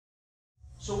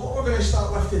So what we're going to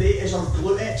start with today is our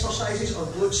glute exercises, our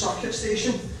glute circuit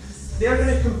station. They're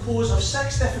going to compose of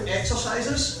 6 different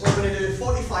exercises. We're going to do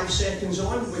 45 seconds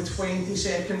on with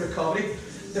 20-second recovery.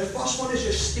 The first one is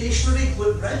your stationary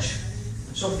glute bridge.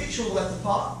 So feet shoulder width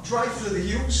apart, drive through the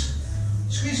heels,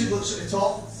 squeeze the glutes at the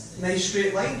top, nice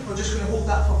straight line. We're just going to hold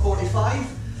that for 45.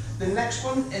 The next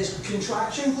one is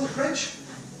contraction glute bridge.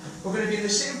 We're going to be in the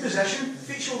same position,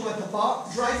 feet shoulder width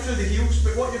apart, drive through the heels,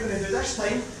 but what you're going to do this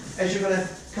time is you're going to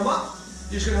come up,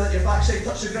 you're just going to let your backside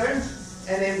touch the ground,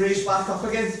 and then raise back up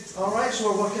again. Alright,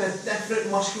 so we're working a different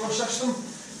muscular system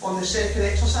on the second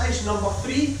exercise. Number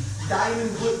 3, diamond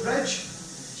glute bridge.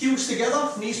 Heels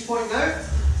together, knees pointing out,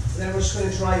 and then we're just going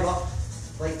to drive up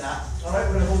like that. Alright,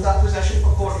 we're going to hold that position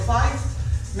for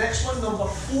 45. Next one, number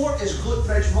 4, is glute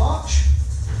bridge march.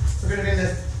 We're going to be in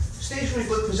the stationary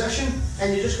glute position,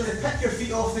 and you're just going to pick your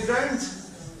feet off the ground,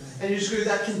 and you're just going to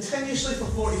do that continuously for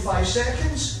 45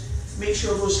 seconds. Make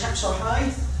sure those hips are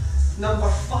high. Number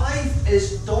 5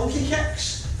 is donkey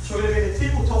kicks. So we're going to be in the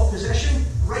tabletop position,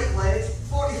 right leg,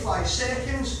 45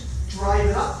 seconds,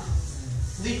 driving up.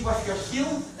 Lead with your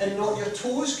heel and not your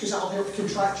toes, because that'll help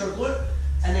contract your glute.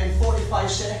 And then 45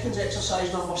 seconds,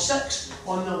 exercise number 6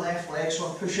 on the left leg. So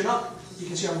I'm pushing up. You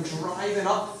can see I'm driving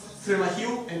up through my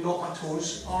heel and not my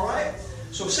toes. Alright?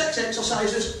 So 6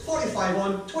 exercises, 45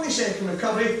 on, 20-second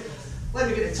recovery. Let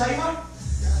me get the timer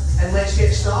and let's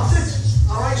get started.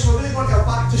 Alright, so we're going to go our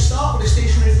back to start with the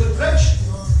stationary glute bridge.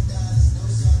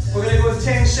 We're going to go in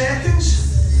 10 seconds.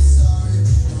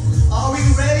 Are we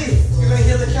ready? You're going to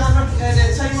hear the camera and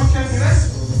the timer count you in.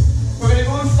 We're going to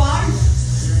go in 5,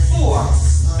 4,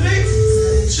 3,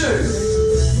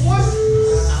 2, 1,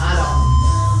 and up.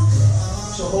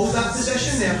 So hold that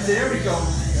position there. There we go.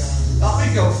 Up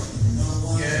we go.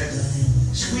 Good.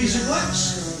 Squeeze the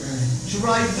glutes.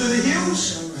 Drive through the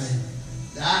heels.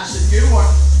 That's a good one.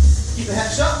 Keep the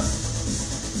hips up.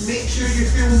 Make sure you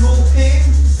feel no pain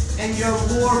in your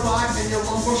lower back and your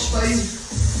lumbar spine.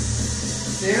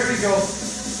 There we go.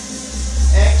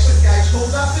 Excellent, guys.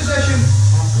 Hold that position.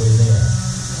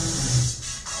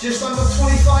 Just under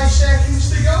 25 seconds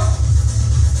to go.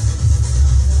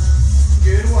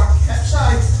 Good work. Hips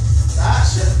high.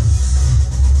 That's it.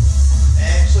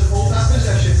 Excellent. Hold that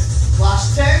position.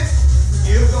 Last 10.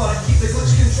 You've got it. Keep the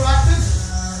glutes contracted.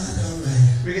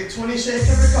 We get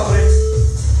 20-second recovery.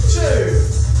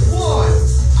 2, 1,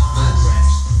 and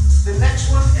rest. The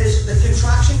next one is the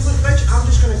contraction glute bridge. I'm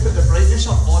just going to put the brightness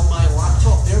up on my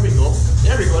laptop. There we go.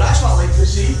 There we go. That's what I like to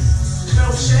see.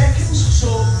 12 seconds.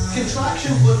 So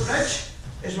contraction glute bridge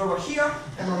is where we're here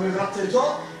and we're moving up to the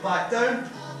top, back down,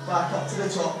 back up to the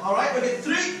top. All right. We get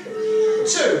 3,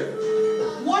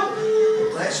 2,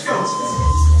 1. Let's go.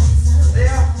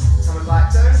 There. Coming back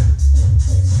down.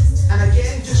 And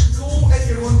again, just go at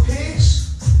your own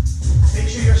pace. Make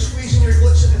sure you're squeezing your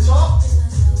glutes at the top.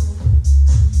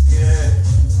 Good.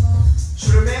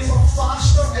 So remember,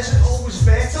 faster isn't always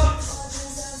better.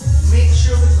 Make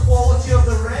sure the quality of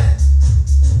the rep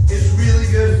is really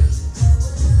good.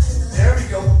 There we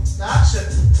go. That's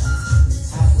it.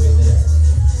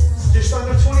 Just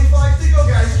under 25 to go,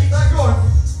 guys. Keep that going.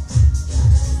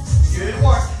 Good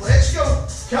work. Let's go.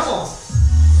 Come on.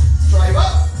 Drive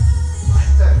up. Back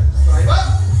down. Drive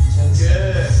up.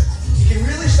 Good. You can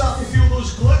really start to feel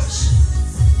those glutes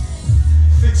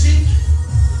fatigue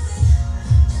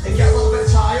and get a little bit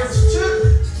tired. 2,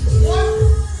 1,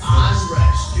 and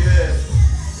rest. Good.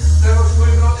 Now we're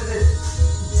moving on to the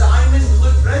diamond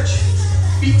glute bridge.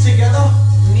 Feet together,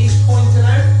 knees pointing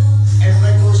out, and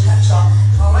bring those hips up.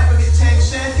 Alright, we get 10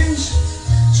 seconds.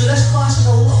 So this class is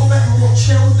a little bit more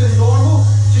chilled than normal,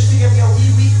 just to give you a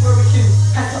wee week where we can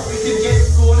pick up, we can get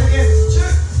going again. 2,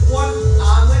 1,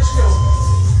 and let's go.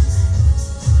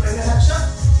 Bring the hips up.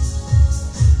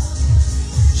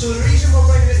 So the reason we're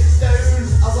bringing it down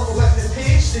a little bit the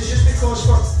pace is just because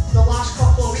for the last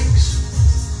couple of weeks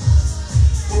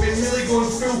we've been really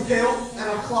going full pelt in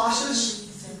our classes,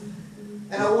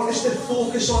 and I want us to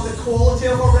focus on the quality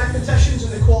of our repetitions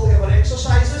and the quality of our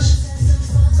exercises,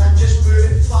 and just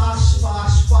moving fast,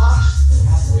 fast, fast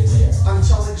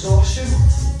until exhaustion.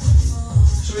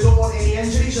 So we don't want any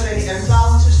injuries or any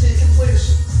imbalances taking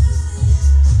place.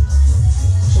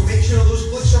 So make sure those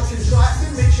glutes are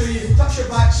contracting, make sure you touch your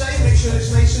backside, make sure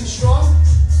it's nice and strong.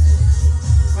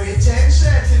 We get 10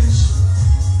 seconds.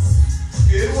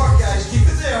 Good work, guys, keep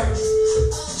it there.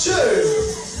 2,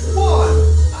 1,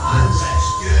 and rest.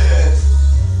 Good.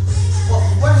 Well,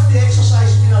 with the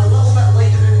exercise being a little bit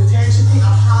lighter in intensity, I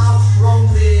have run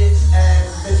the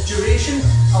duration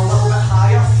a little bit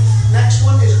higher. Next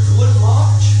one is glute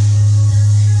march.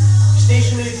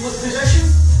 Stationary glute position.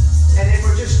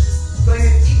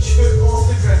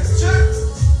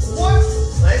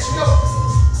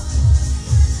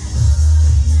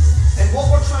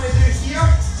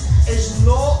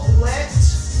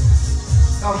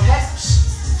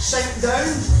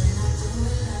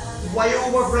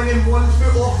 while we're bringing one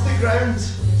foot off the ground.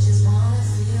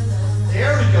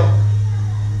 There we go.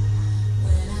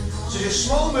 So just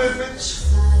small movements,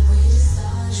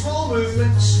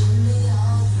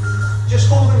 just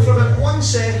holding for about 1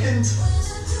 second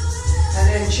and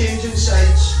then changing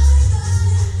sides.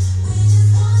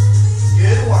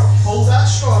 Good work, hold that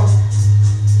strong.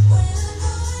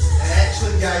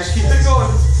 Excellent guys, keep it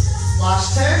going.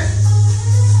 Last 10.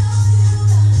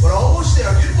 We're almost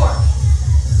there, good work.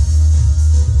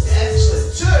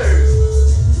 Excellent, 2,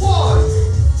 1,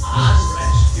 and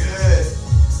rest, good.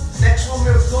 Next one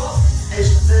we've got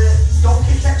is the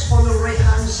donkey kicks on the right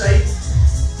hand side.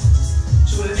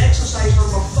 So we're in exercise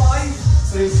number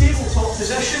 5, we're in tabletop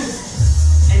position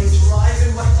and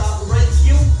driving with that right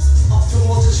heel up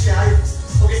towards the sky.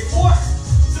 Okay, 4,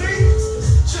 3,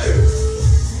 2,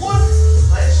 1,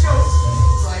 let's go.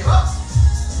 Drive up,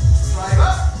 drive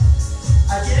up.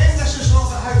 Again, this is not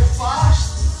about how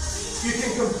fast you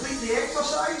can complete the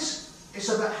exercise, it's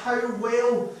about how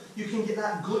well you can get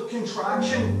that glute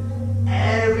contraction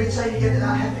every time you get to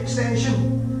that hip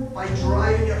extension by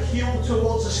driving your heel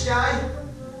towards the sky.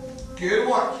 Good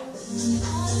work.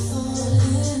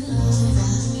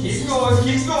 Keep going,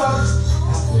 keep going.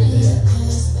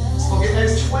 Okay, now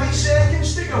 20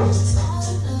 seconds to go.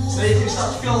 Now you can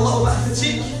start to feel a little bit of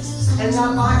fatigue in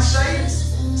that back side.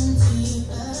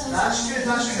 That's good,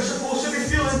 that's what you're supposed to be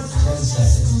feeling. 10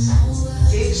 seconds.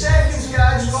 8 seconds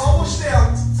guys, we're almost there.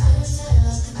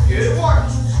 Good work.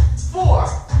 4,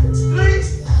 3, 2,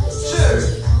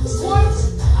 1,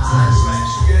 and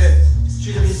rest. Good.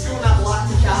 So you'll be feeling that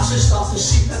lactic acid start to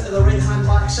seep into the right hand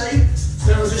back side.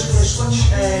 Then we're just going to switch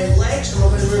legs and we're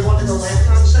going to move on to the left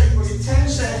hand side. We'll get 10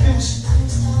 seconds.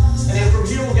 And then from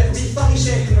here we'll get a wee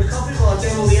 30-second recovery. We'll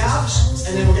demo the abs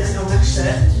and then we'll get into our next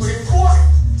set. We'll get 4,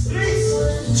 3,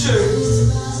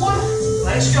 2, 1.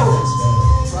 Let's go.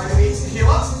 Drag the heel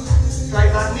up.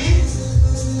 Drag that knee.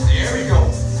 There we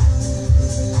go.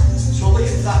 So we're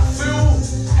looking for that full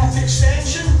hip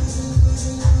extension.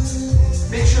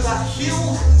 Make sure that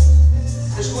heel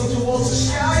is going towards the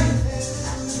sky.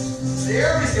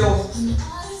 There we go.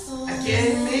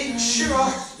 Again, make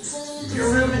sure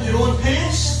you're moving at your own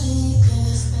pace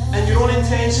and your own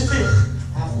intensity.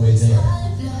 Halfway there.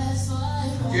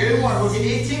 Good one. We'll get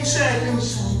 18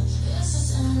 seconds.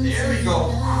 There we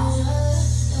go.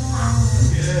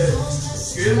 Good.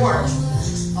 Good work.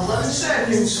 11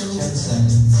 seconds. 10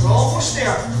 seconds. We're almost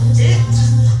there. 8,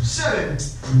 7,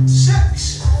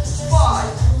 6, 5,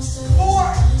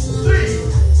 4, 3,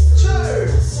 2,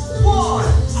 1.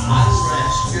 And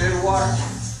rest. Good work.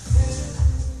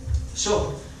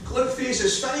 So, glute phase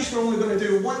is finished. We're only going to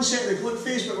do 1 set of the glute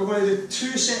phase, but we're going to do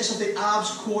 2 sets of the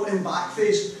abs, core and back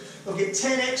phase. We'll get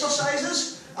 10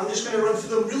 exercises. I'm just going to run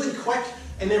through them really quick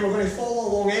and then we're going to follow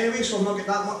along anyway so we'll not get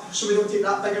that much, so we don't take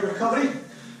that big a recovery.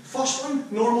 First one,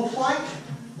 normal plank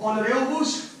on our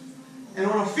elbows and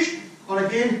on our feet, or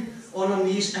again on our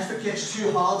knees if it gets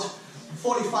too hard.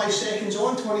 45 seconds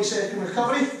on, 20-second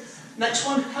recovery. Next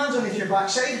one, hands underneath your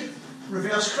backside,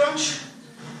 reverse crunch,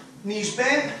 knees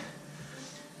bent.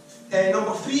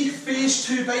 Number 3, phase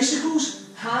 2 bicycles,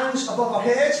 hands above our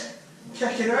head,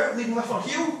 kicking out, leading with our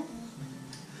heel.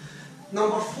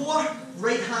 Number 4,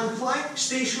 right hand plank,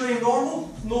 stationary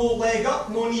normal, no leg up,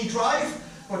 no knee drive.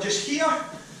 We're just here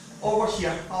or we're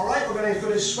here. Alright, we're going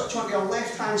to switch on to our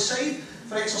left hand side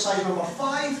for exercise number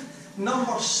 5.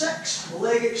 Number 6,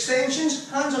 leg extensions,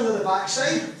 hands under the back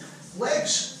side,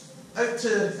 legs out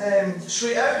to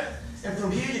straight out, and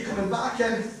from here you're coming back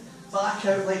in, back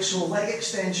out like so, leg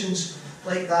extensions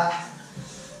like that.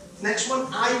 Next one,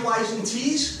 I-Ys and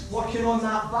T's, working on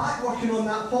that back, working on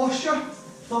that posture,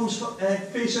 thumbs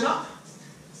facing up,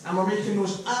 and we're making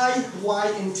those I, Y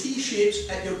and T shapes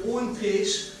at your own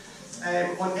pace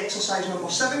on exercise number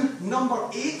 7. Number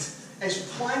 8 is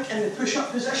plank in the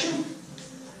push-up position,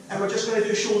 and we're just going to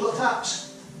do shoulder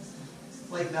taps,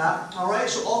 like that. Alright,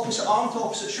 so opposite arm to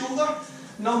opposite shoulder.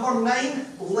 Number 9,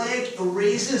 leg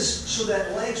raises, so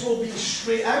that legs will be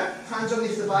straight out, hands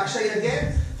underneath the backside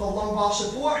again for lumbar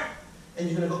support, and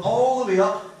you're going to go all the way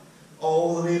up,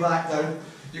 all the way back down.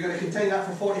 You're going to continue that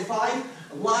for 45.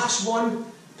 Last one,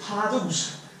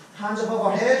 paddles, hands above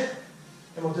our head,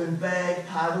 and we're doing big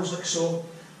paddles like so.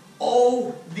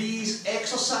 All these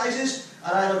exercises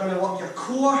are either going to work your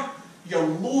core, your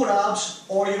lower abs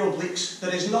or your obliques.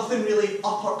 There is nothing really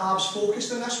upper abs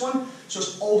focused in this one, so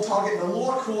it's all targeting the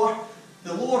lower core,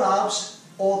 the lower abs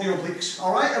or the obliques.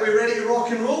 Alright, are we ready to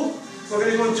rock and roll? We're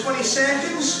going to go in 20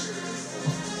 seconds.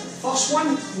 First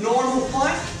one, normal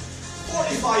plank,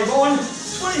 45 on,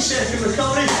 20-second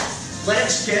recovery.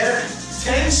 Let's get it.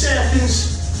 10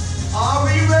 seconds. Are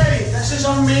we ready? This is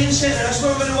our main set. This is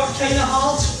where we're going to work kind of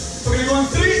hard. We're going to go in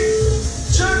 3,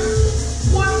 2,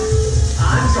 1,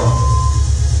 and go.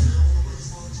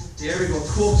 There we go.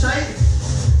 Core tight.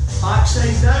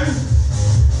 Backside down.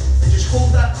 And just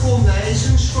hold that core nice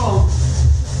and strong.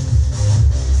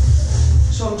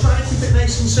 So I'm trying to keep it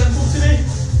nice and simple today.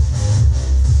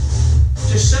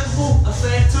 Just simple,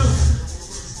 effective,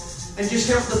 and just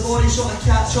help the body sort of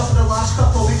catch up. The last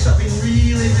couple of weeks have been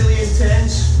really, really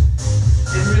intense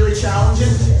and really challenging.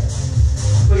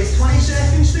 We get 20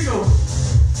 seconds to go.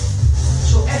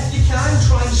 So if you can,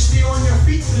 try and stay on your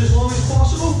feet for as long as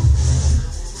possible.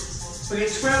 We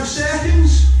get 12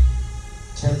 seconds.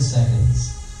 10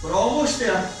 seconds. We're almost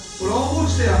there. We're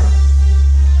almost there.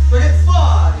 We get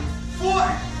 5, 4,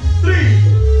 3,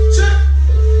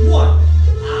 2, 1,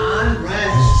 and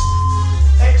rest.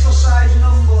 Exercise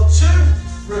number 2,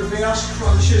 reverse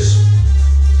crunches.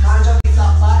 Hands underneath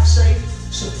that backside,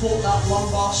 support that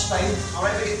lumbar spine.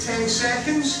 Alright, we get 10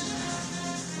 seconds.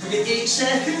 We get 8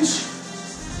 seconds.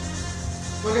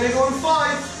 We're going to go on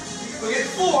 5. We get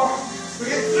 4. We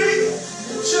get 3,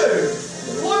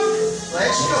 2, 1.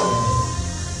 Let's go.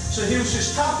 So heels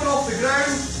just tapping off the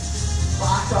ground.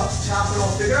 Back up, tapping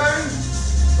off the ground,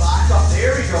 back up,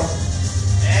 there we go.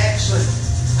 Excellent.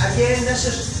 Again, this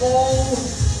is all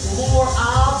lower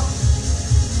ab,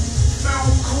 full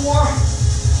core,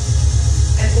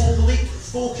 and oblique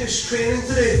focused training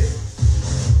today.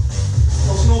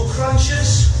 There's no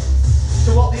crunches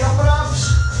to work the upper abs.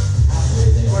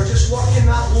 We're just working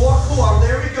that lower core,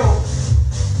 there we go.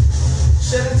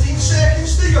 17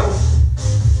 seconds to go.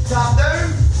 Tap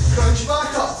down, crunch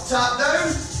back up, tap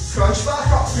down, crunch back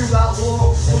up, feel that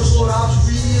those lower abs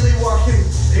really working.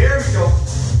 There we go.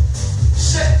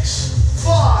 6,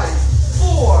 5,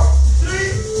 4, 3,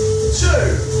 2,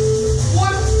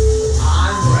 1,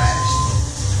 and rest.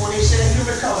 20-second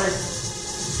recovery.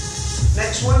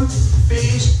 Next one,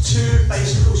 phase 2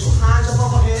 bicycles. So hands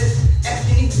above our head. If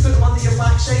you need to put them under your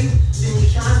backside, then you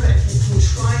can, but if you can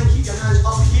try and keep your hands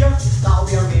up here, that'll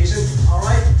be amazing.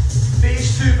 Alright?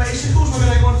 Phase 2 bicycles, we're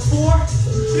going to go on 4,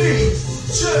 3,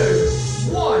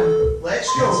 2, 1, let's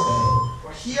go.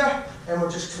 We're here and we're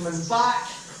just coming back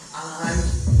and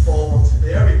forward.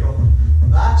 There we go.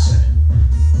 That's it.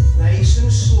 Nice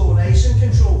and slow, nice and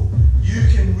controlled. You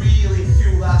can really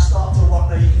feel that start to work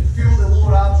now. You can feel the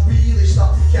lower abs really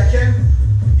start to kick in.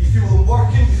 You feel them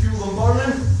working, you feel them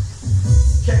burning.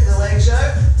 Kick the legs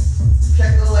out.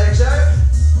 Kick the legs out.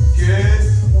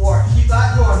 Good work. Keep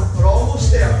that going. We're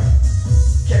almost there.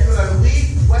 Kick them out.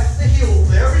 Lead with the heel.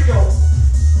 There we go.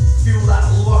 Feel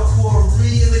that lower core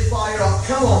really fire up.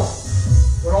 Come on.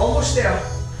 We're almost there.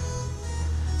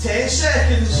 10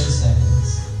 seconds. 10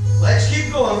 seconds. Let's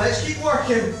keep going. Let's keep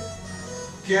working.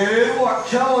 Good work.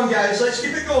 Come on, guys. Let's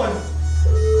keep it going.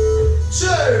 2,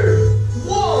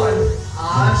 1,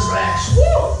 and rest.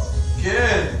 Woo!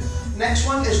 Good. Next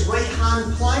one is right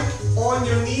hand plank on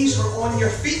your knees or on your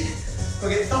feet.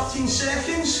 We'll get 13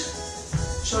 seconds.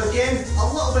 So again, a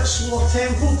little bit slower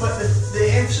tempo, but the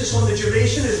emphasis on the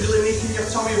duration is really making your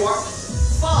tummy work.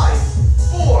 5,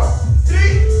 4, 3,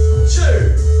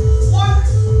 2, 1.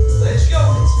 Let's go.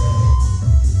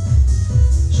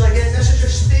 So again, this is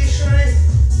your stationary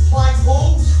plank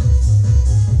hold.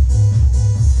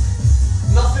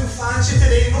 Nothing fancy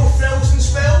today, no frills and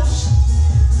spells.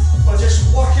 We're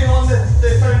just working on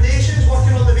the foundations,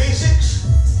 working on the basics,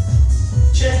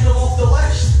 checking them off the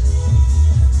list.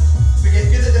 We get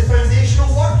good at the foundational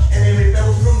work and then we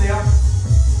build from there.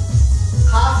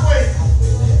 Halfway.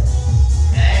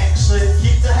 Excellent.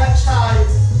 Keep the hips high.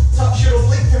 Touch your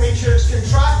oblique to make sure it's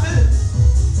contracted.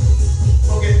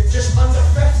 We'll get just under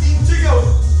 15 to go.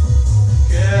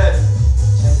 Good.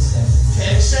 10 seconds.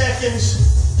 10 seconds.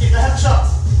 Keep the hips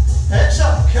up. Hips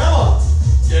up. Come on.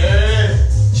 Good.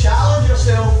 Challenge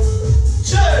yourself.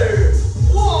 2,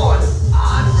 1,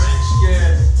 and rest.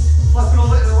 Good. Flipping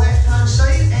over to the left hand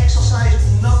side. Exercise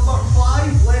number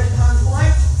 5. Left hand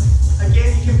plank.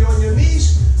 Again, you can be on your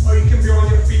knees or you can be on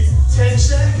your feet. 10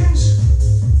 seconds.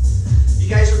 You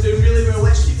guys are doing really well.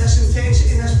 Let's keep this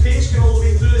intensity and this pace going all the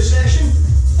way through the session.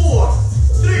 4,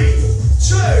 3,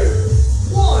 2,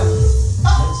 1.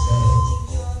 Up.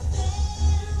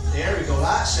 There we go.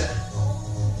 That's it.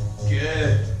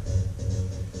 Good.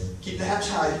 Keep the hips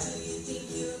high.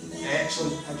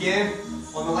 Excellent. Again,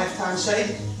 on the left hand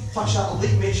side, touch that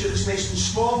oblique, make sure it's nice and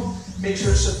strong, make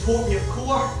sure it's supporting your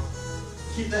core.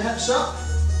 Keep the hips up,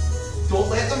 don't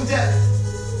let them dip,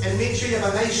 and make sure you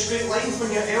have a nice straight line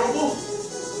from your elbow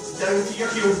down to your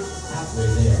heel. Halfway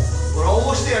there. We're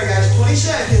almost there, guys. 20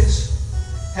 seconds.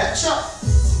 Hips up.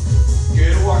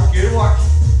 Good work, good work.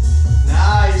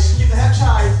 Nice. Keep the hips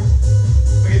high.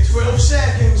 12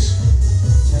 seconds.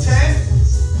 10.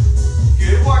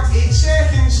 Good work. 8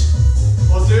 seconds.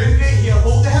 We're doing great here.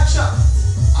 Hold the hips up.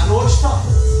 I know it's tough.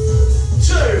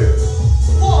 2,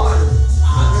 1,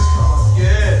 and recover.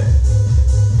 Good.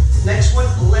 Next one,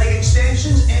 leg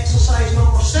extensions, exercise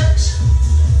number 6.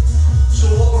 So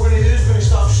what we're going to do is we're going to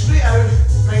start straight out,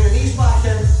 bring the knees back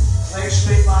in, legs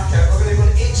straight back out. We're going to go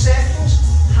in 8 seconds,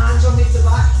 hands underneath the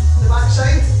back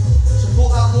side,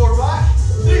 support that lower back.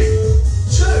 3,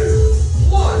 2,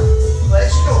 1,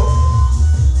 let's go.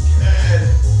 Good.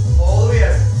 All the way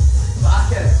out,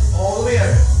 back in, all the way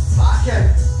out, back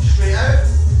in, straight out,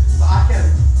 back in.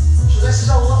 So this is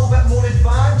a little bit more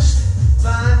advanced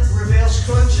than reverse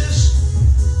crunches,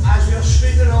 as we are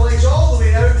straightening our legs all the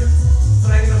way out,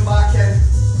 bringing them back in.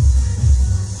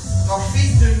 Our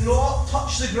feet do not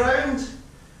touch the ground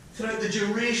throughout the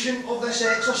duration of this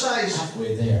exercise.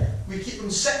 Halfway there. We keep them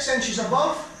 6 inches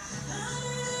above.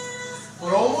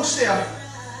 We're almost there.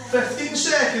 15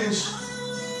 seconds.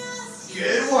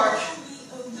 Good work.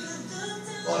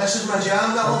 Oh, this is my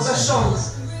jam. I love this song.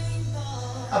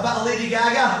 A bit of Lady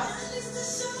Gaga.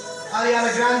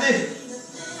 Ariana Grande.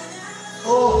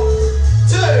 Oh,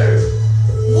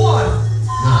 2, 1,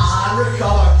 and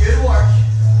recover. Good work.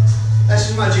 This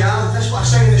is my jam. This is what I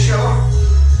sing in the shower.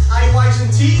 I, Y's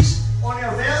and T's on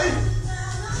your belly.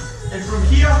 And from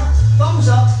here, thumbs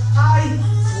up, I,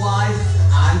 Y,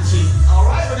 and T.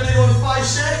 Alright, we're going to go in 5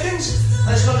 seconds.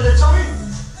 Let's go to the tummy.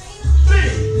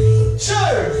 3,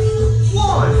 2,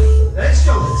 1. Let's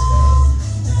go.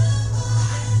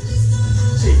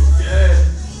 See, good.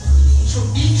 So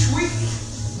each week,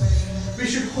 we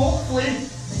should hopefully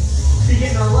be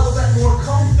getting a little bit more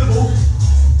comfortable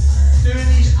doing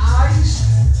these I's,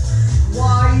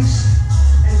 Y's,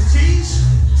 and T's.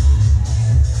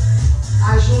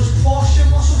 As those posture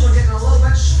muscles are getting a little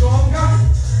bit stronger,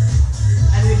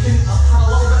 and they can have a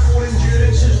little bit more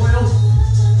endurance as well.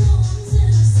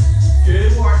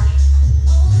 Good work.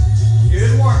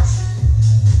 Good work.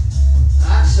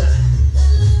 That's it.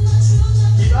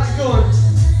 Keep that going.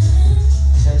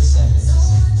 10 seconds.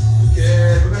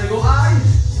 Good. We're going to go I,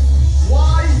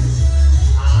 Y,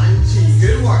 and T.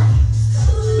 Good work.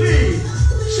 3,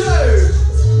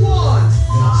 2, 1,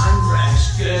 and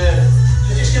rest. Good.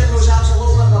 So just giving those abs a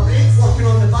little bit of a break, working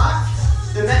on the back.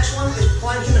 The next one is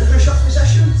plank in a push-up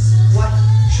position with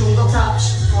shoulder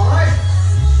taps. Alright?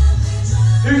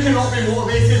 Who cannot be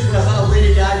motivated with a bit of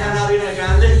Lady Gaga and Ariana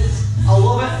Grande? I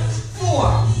love it.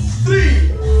 4,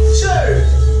 3,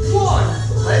 2,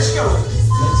 1. Let's go.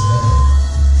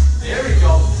 There we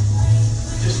go.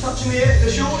 Just touching the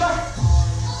shoulder.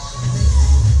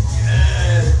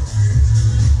 Good.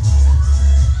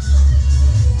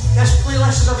 This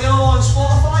playlist is available on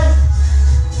Spotify.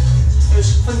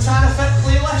 It's Fontana Fit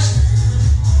playlist.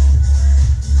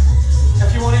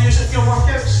 If you want to use it for your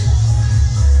workouts.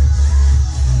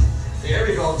 There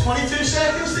we go. 22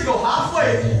 seconds to go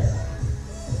halfway.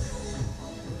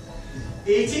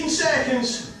 18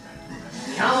 seconds.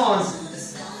 Come on.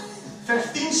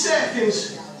 15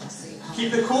 seconds.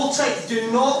 Keep the core tight.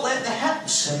 Do not let the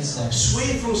hips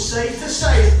sway from side to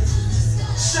side.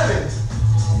 7.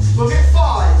 We'll get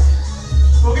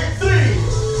 5. We'll get 3,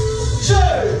 2,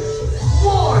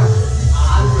 1.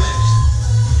 And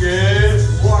rest. Good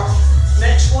work.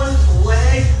 Next one,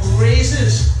 leg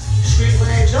raises. Straight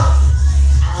legs up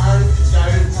and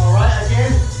down. Alright,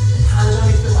 again, hands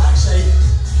underneath the backside.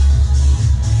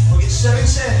 We'll get 7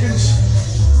 seconds.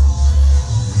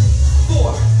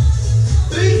 4,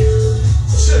 3,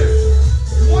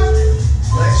 2, 1.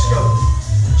 Let's go.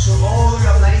 So all the way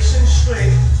up nice and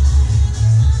straight.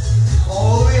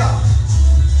 All the way up.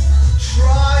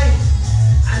 Try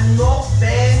and not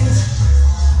bend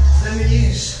the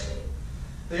knees.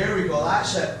 There we go,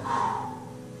 that's it.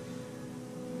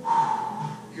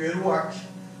 Good work.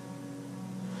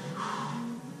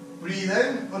 Breathe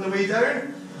in on the way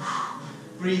down.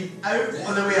 Breathe out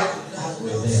on the way up.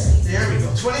 There we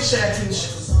go. 20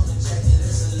 seconds.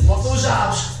 Work those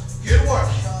abs. Good work.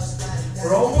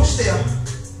 We're almost there.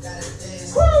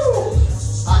 Woo!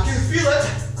 I can feel it.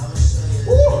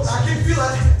 Woo! I can feel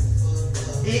it.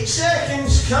 8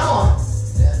 seconds. Come on.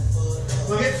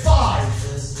 We'll get 5,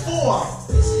 4,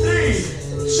 3,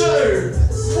 2,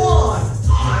 1.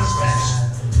 And rest.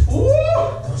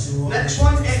 Woo! Next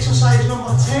one, exercise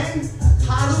number 10.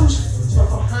 Paddles. So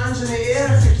put hands in the air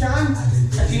if you can.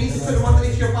 If you need to put them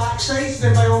underneath your backside,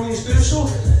 then by all means do so.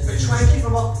 But try and keep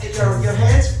them up at your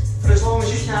head for as long as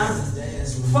you can.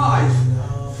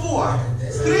 5, 4,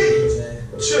 3,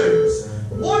 2,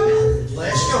 1.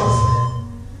 Let's go.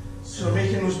 So we're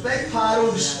making those big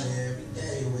paddles.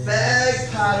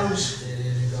 Big paddles.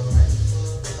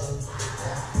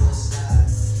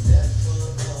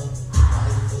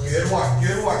 work,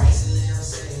 good work.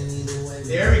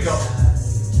 There we go.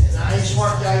 Nice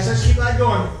work, guys. Let's keep that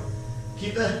going.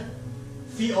 Keep the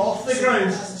feet off the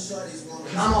ground.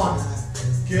 Come on.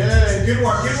 Good, good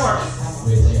work, good work.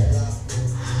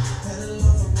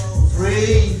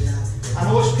 Breathe. I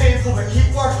know it's painful, but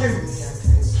keep working.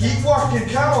 Keep working,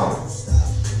 come on.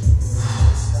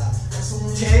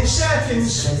 10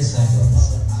 seconds. 10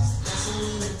 seconds.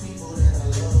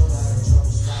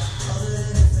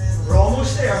 We're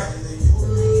almost there.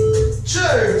 2,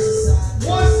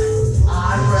 1,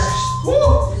 and rest.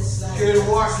 Woo! Good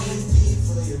work.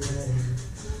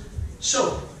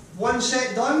 So, 1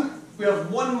 set done. We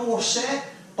have 1 more set,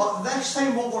 but this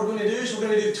time what we're going to do is we're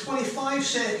going to do 25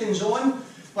 seconds on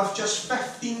with just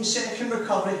 15-second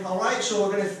recovery. Alright, so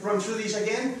we're going to run through these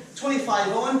again.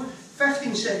 25 on,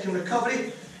 15-second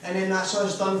recovery, and then that's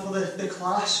us done for the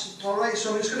class. Alright,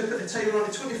 so I'm just going to put the timer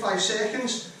on to 25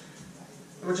 seconds.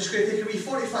 We're just going to take a wee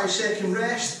 45-second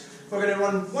rest. We're going to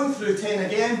run 1 through 10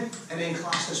 again, and then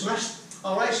class dismissed.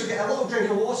 Alright, so get a little drink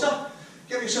of water,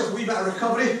 give yourself a wee bit of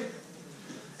recovery,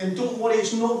 and don't worry,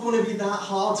 it's not going to be that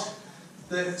hard,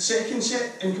 the second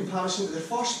set in comparison to the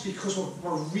first, because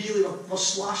we're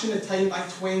slashing the time by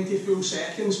 20 full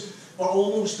seconds. We're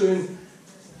almost doing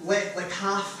like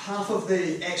half of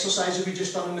the exercises we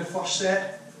just done in the first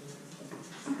set.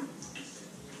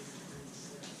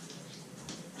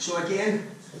 So again,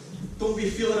 don't be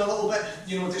feeling a little bit,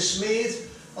 dismayed,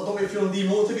 or don't be feeling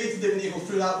demotivated that we need to go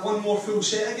through that 1 more full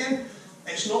set again.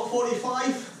 It's not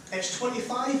 45, it's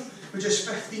 25 with just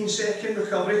 15-second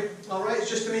recovery. Alright, it's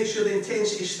just to make sure the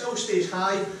intensity still stays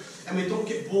high and we don't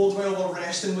get bored while we're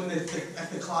resting if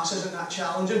the class isn't that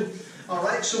challenging.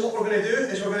 Alright, so what we're going to do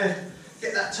is we're going to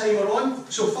get that timer on.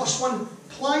 So first one,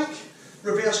 plank,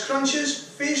 reverse crunches,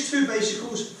 phase 2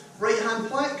 bicycles, right hand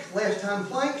plank, left hand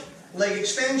plank, leg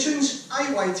extensions,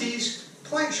 IYTs,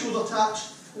 plank shoulder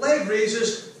taps, leg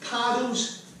raises,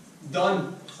 paddles,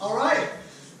 done. Alright,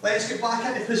 let's get back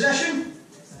into position.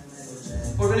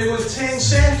 We're going to go to 10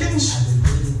 seconds.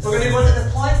 We're going to go into the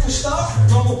plank to start,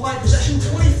 normal plank position,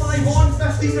 25 on,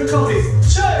 15 recovery.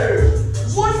 2,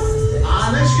 1,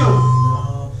 and let's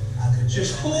go.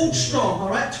 Just hold strong,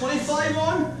 alright, 25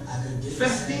 on,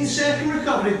 15-second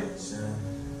recovery.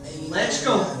 Let's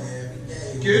go.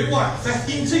 Good work,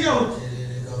 15 to go.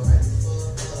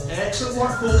 Excellent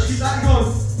work, folks, keep that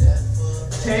going.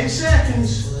 10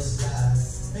 seconds.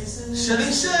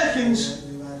 7 seconds.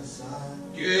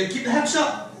 Good, keep the hips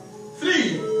up.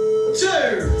 3, 2,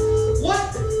 1,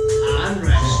 and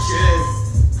rest. Good.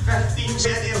 15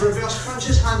 seconds of reverse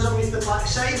crunches, hands underneath the back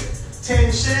side.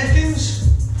 10 seconds.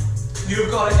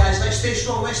 You've got it, guys. Let's stay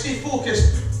strong, let's stay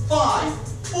focused. 5,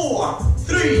 4,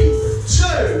 3,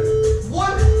 2,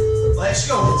 1. Let's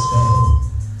go.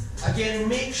 Again,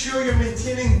 make sure you're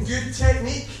maintaining good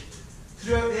technique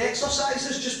throughout the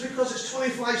exercises. Just because it's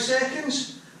 25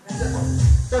 seconds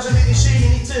doesn't mean to say you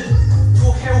need to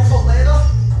go hell for leather.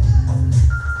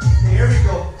 There we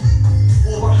go.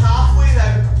 Over halfway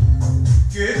now.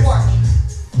 Good work.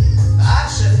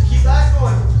 That's it. Keep that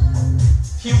going.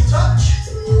 Heel touch.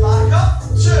 Back up.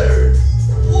 2,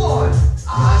 1.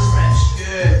 And rest.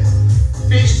 Good.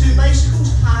 Phase 2 bicycles.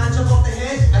 Hands above the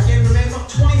head. Again, remember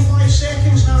 25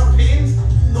 seconds now of pain,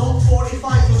 not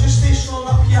 45. We'll just stay strong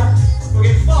up here. We'll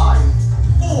get 5,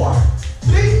 4,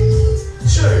 3,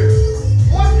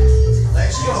 2, 1.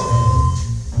 Let's go.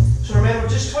 So remember,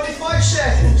 just 25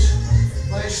 seconds.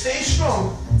 Let's stay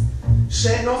strong.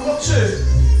 Set number 2.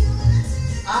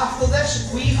 After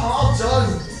this, we are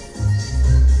done.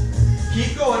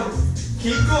 Keep going.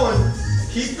 Keep going.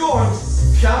 Keep going.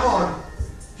 Come on.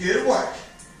 Good work.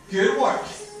 Good work.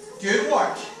 Good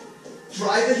work.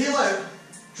 Drive the heel out.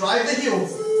 Drive the heel.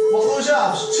 Walk those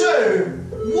abs.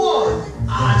 2, 1.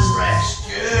 And rest.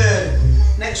 Good.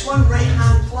 Next one, right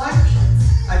hand plank.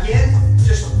 Again,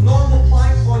 just normal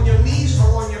plank on your knees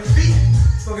or on your feet.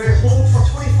 We're going to hold for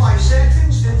 25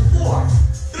 seconds in 4,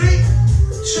 3,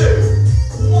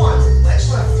 2, 1. Let's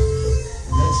lift.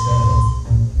 Let's go.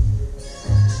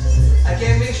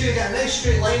 Again, make sure you get a nice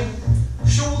straight line.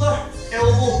 Shoulder,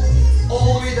 elbow,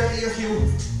 all the way down to your heel.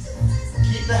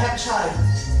 Keep the hips high.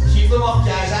 Keep them up,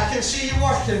 guys. I can see you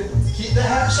working. Keep the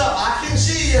hips up. I can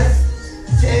see you.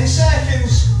 10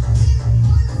 seconds.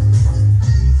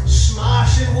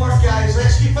 Smashing work, guys.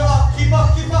 Let's keep it up. Keep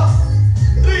up, keep up.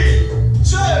 3,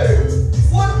 2,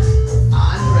 1.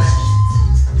 And rest.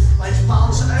 Let's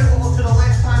balance it out over to the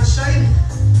left hand side.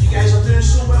 You guys are doing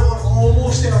so well. We're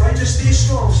almost there, right? Just stay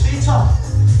strong. Stay tough.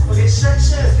 We'll get 6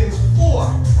 seconds.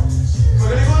 4. We're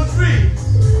going to go in 3,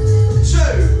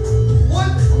 2, 1.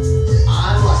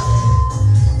 And lift.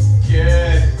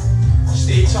 Good.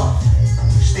 Stay tough.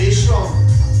 Stay strong.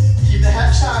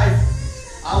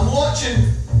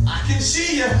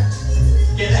 see you.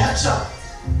 Get the hips up.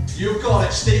 You've got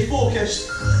it. Stay focused.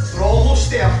 We're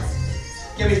almost there.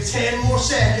 Give me 10 more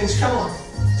seconds. Come on.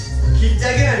 Keep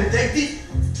digging in. Dig deep.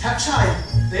 Hips high.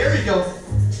 There we go.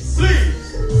 3, 2,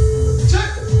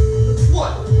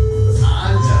 1.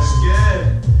 And just good.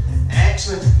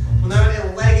 Excellent. We're now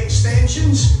into leg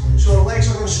extensions. So our legs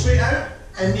are going straight out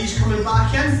and knees coming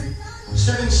back in.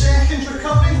 7 seconds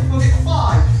recovery. We'll get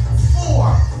 5,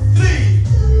 4, 3,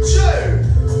 2,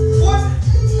 1.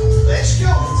 Let's go.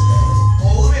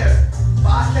 All the way out.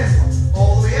 Back in.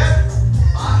 All the way out.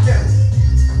 Back in.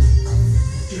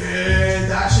 Good.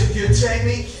 That's a good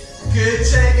technique. Good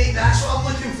technique. That's what I'm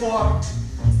looking for.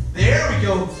 There we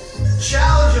go.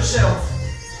 Challenge yourself.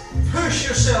 Push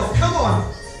yourself. Come on.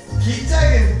 Keep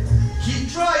digging. Keep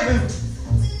driving.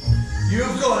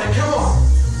 You've got it. Come on.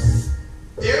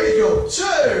 There we go. 2,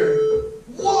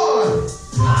 1.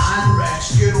 And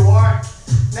rest. Good work.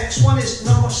 Next one is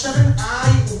number 7.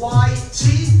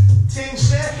 IYT. 10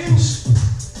 seconds.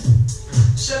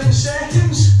 7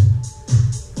 seconds.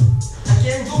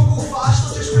 Again, don't go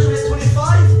faster just because we're at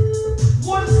 25.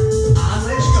 1. And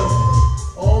let's go.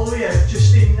 All the way out. Just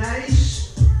stay nice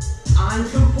and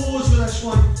composed with this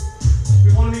one.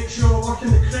 We want to make sure we're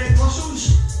working the correct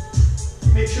muscles.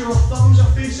 Make sure our thumbs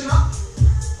are facing up.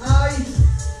 I,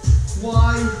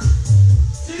 Y,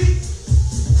 T,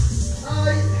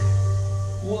 I,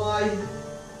 Y,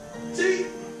 T,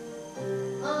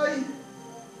 I,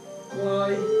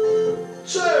 Y,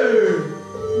 2,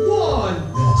 1,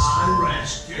 and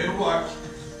rest. Good work.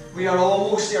 We are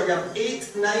almost there. We have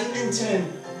 8, 9, and 10.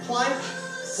 Plank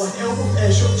with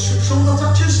shoulder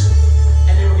touches,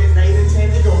 and then we'll get 9 and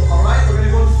 10 to go. All right, we're going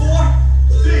to go in 4,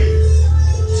 3,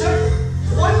 2,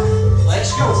 1.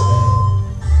 Let's go.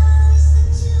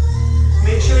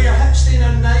 Make sure your hips stay in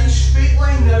a nice straight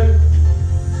line now.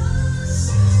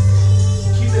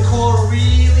 Keep the core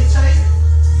really tight.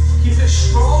 Keep it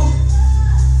strong.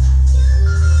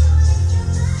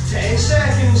 10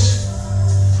 seconds.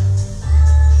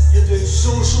 You're doing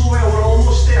so well. We're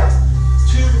almost there.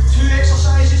 Two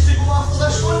exercises to go after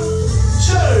this one.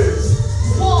 2,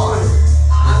 1,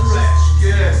 and rest.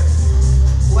 Good.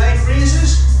 Leg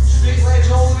raises. Straight legs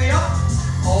all the way up.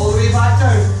 All the way back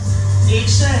down. 8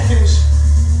 seconds.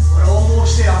 We're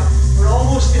almost there. We're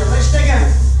almost there. Let's dig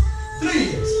in.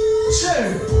 3,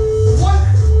 2,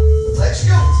 1. Let's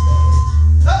go.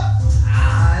 Up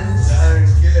and down.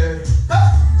 Good.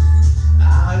 Up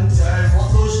and down.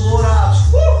 Work those lower abs.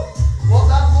 Woo! Work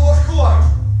that lower core.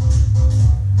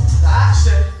 That's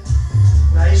it.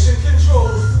 Nice and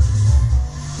controlled.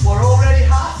 We're already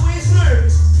halfway through.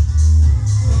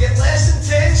 We'll get less than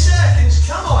 10 seconds.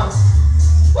 Come on.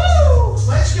 Woo!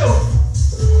 Let's go.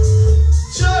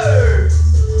 2,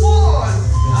 1,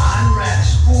 and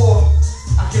rest. 4.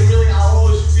 I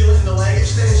always feel it in the leg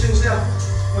extensions there.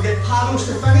 We'll get paddles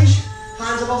to finish.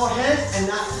 Hands above our head, and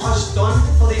that's us done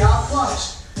for the ab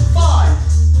class. 5,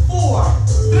 4,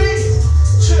 3,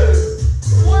 2,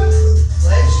 1.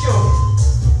 Let's go.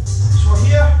 So we're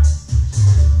here.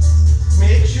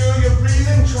 Make sure you're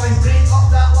breathing. Try and break up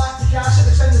that lactic acid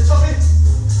that's in the tummy.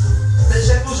 Let's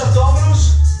hit those abdominals.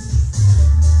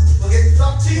 We'll get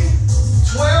 13,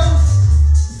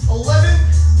 12, 11,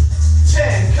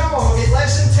 10. Come on, we'll get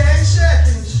less than 10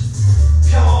 seconds.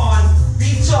 Come on.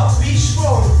 Be tough, be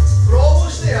strong. We're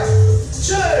almost there. 2,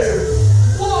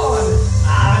 1,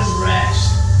 and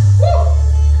rest. Woo!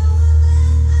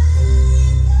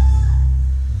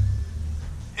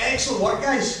 Excellent work,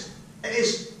 guys. It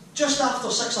is just after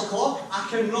 6 o'clock. I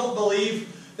cannot believe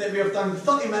that we have done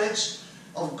 30 minutes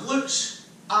of glutes,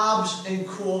 abs, and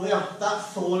core there. That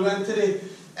flew in today.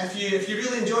 If you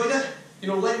really enjoyed it,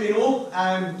 let me know.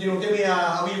 Give me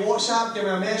a wee WhatsApp, give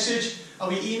me a message, a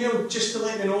wee email, just to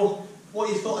let me know what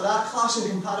you thought of that class in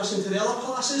comparison to the other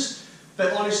classes.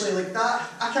 But honestly, like that,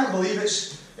 I can't believe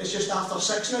it's just after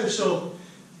 6 now. So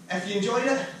if you enjoyed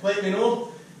it, let me know.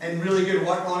 And really good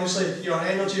work, honestly. Your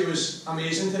energy was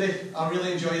amazing today. I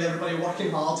really enjoyed everybody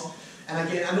working hard. And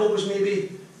again, I know it was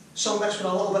maybe some bits were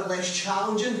a little bit less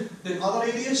challenging than other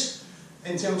areas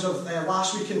in terms of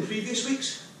last week and previous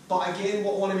weeks. But again,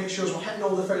 what I want to make sure is we're hitting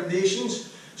all the foundations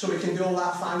so we can do all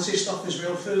that fancy stuff as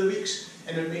well through the weeks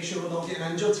and then make sure we're not getting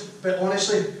injured. But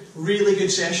honestly, really good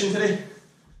session today.